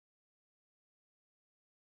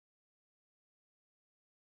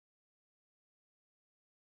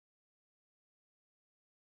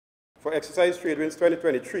For exercise trade winds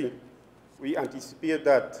 2023, we anticipate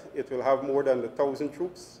that it will have more than 1,000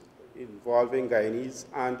 troops involving Guyanese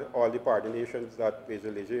and all the partner nations that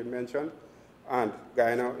Major Leger mentioned. And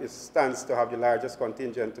Guyana stands to have the largest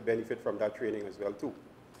contingent to benefit from that training as well too.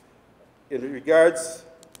 In regards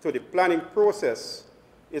to the planning process,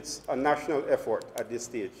 it's a national effort at this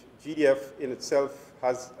stage. GDF in itself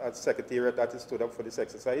has a secretariat that is stood up for this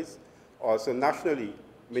exercise. Also nationally,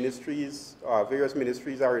 ministries, various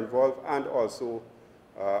ministries are involved, and also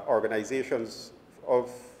organizations of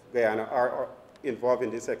Guyana are involved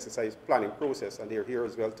in this exercise planning process, and they're here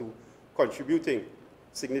as well too, contributing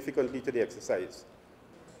significantly to the exercise.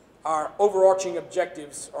 Our overarching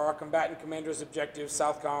objectives, or our combatant commanders' objectives,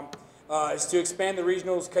 Southcom, is to expand the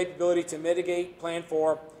regional's capability to mitigate, plan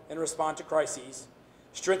for, and respond to crises,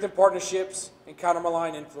 strengthen partnerships and counter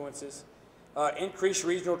malign influences, increase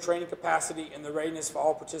regional training capacity and the readiness for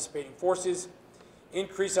all participating forces,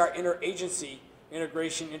 increase our interagency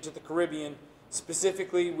integration into the Caribbean,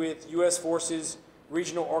 specifically with U.S. forces,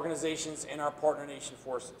 regional organizations, and our partner nation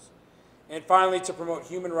forces. And finally, to promote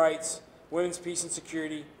human rights, women's peace and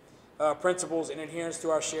security principles, and adherence to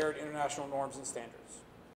our shared international norms and standards.